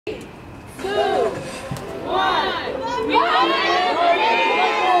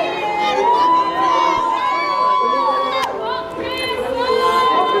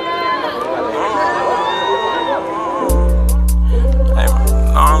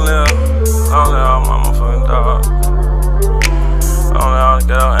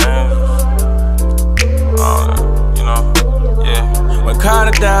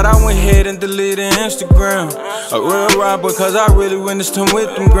and deleted Instagram. A real robber, cause I really witnessed him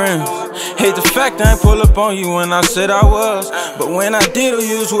with them grams. Hate the fact I ain't pull up on you when I said I was, but when I did, who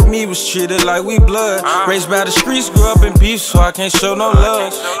used with me was treated like we blood. Raised by the streets, grew up in beef, so I can't show no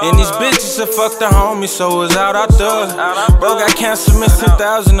love. And these bitches that fuck the homie, so it's out I thug. Bro got cancer, missing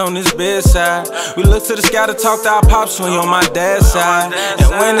 10,000 on his bedside. We look to the sky to talk to our pops when you on my dad's side. And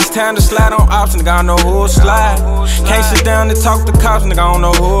when it's time to slide on ops, nigga, I don't know who'll slide. Can't sit down and talk to cops, nigga, I don't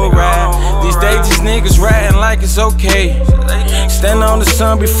know who'll ride. These days these niggas riding like it's okay. Stand on the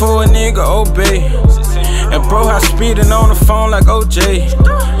sun before a nigga obey. And bro, I speeding on the phone like OJ.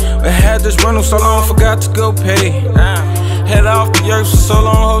 We had this rental so long, forgot to go pay. Head off the earth for so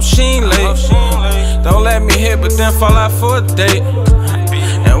long, hope she ain't late. Don't let me hit, but then fall out for a date.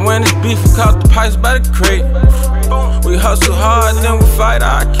 And when it's beef, we caught the pipes by the crate. We hustle hard, then we fight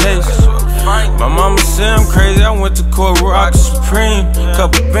our case. My mama said I'm crazy, I went to court, rock supreme.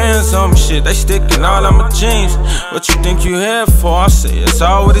 Couple bands on me, shit, they sticking all on my jeans. What you think you here for? I say it's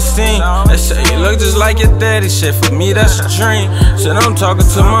all what it seems. They say you look just like your daddy, shit, for me that's a dream. Shit, I'm talking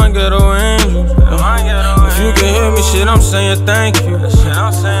to my ghetto angels. If you can hear me, shit, I'm saying thank you. Shit,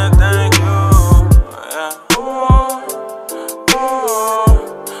 I'm saying thank you.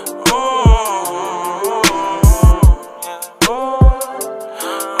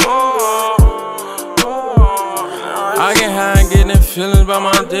 I get high and get them feelings by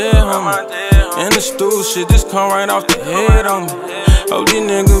my dead homie. In the stool, shit, this come right off the head on me. Hope these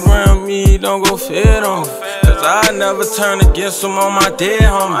niggas around me don't go fed on me, cause I never turn against them on my dead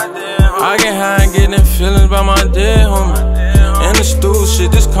homie. I get high and get them feelings by my dead homie. In the stool,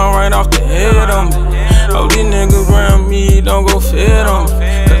 shit, this come right off the head on me. Hope these niggas around me don't go fed on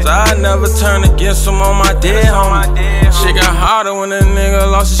me, cause I never turn against them on my dead homie. Shit got harder when a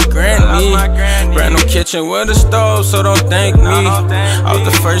nigga lost his granny. Brand new kitchen with a stove, so don't thank me. I was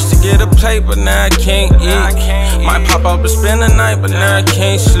the first to get a plate, but now I can't eat. Might pop up and spend the night, but now I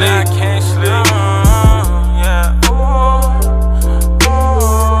can't sleep.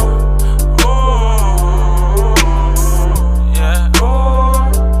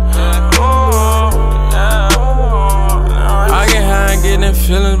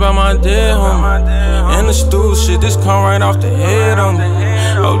 Feelings by my dead homie. In the stool, shit, this come right off the head on me.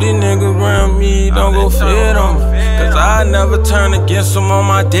 Hope these niggas around me don't go fed on me, cause I never turn against them on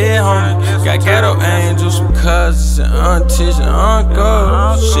my dead homie. Got ghetto angels, some cousins and aunties and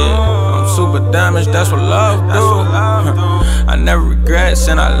uncles. Shit, I'm super damaged, that's what love do. I never regret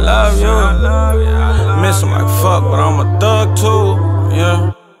saying I love you. Miss them like fuck, but I'm a thug too.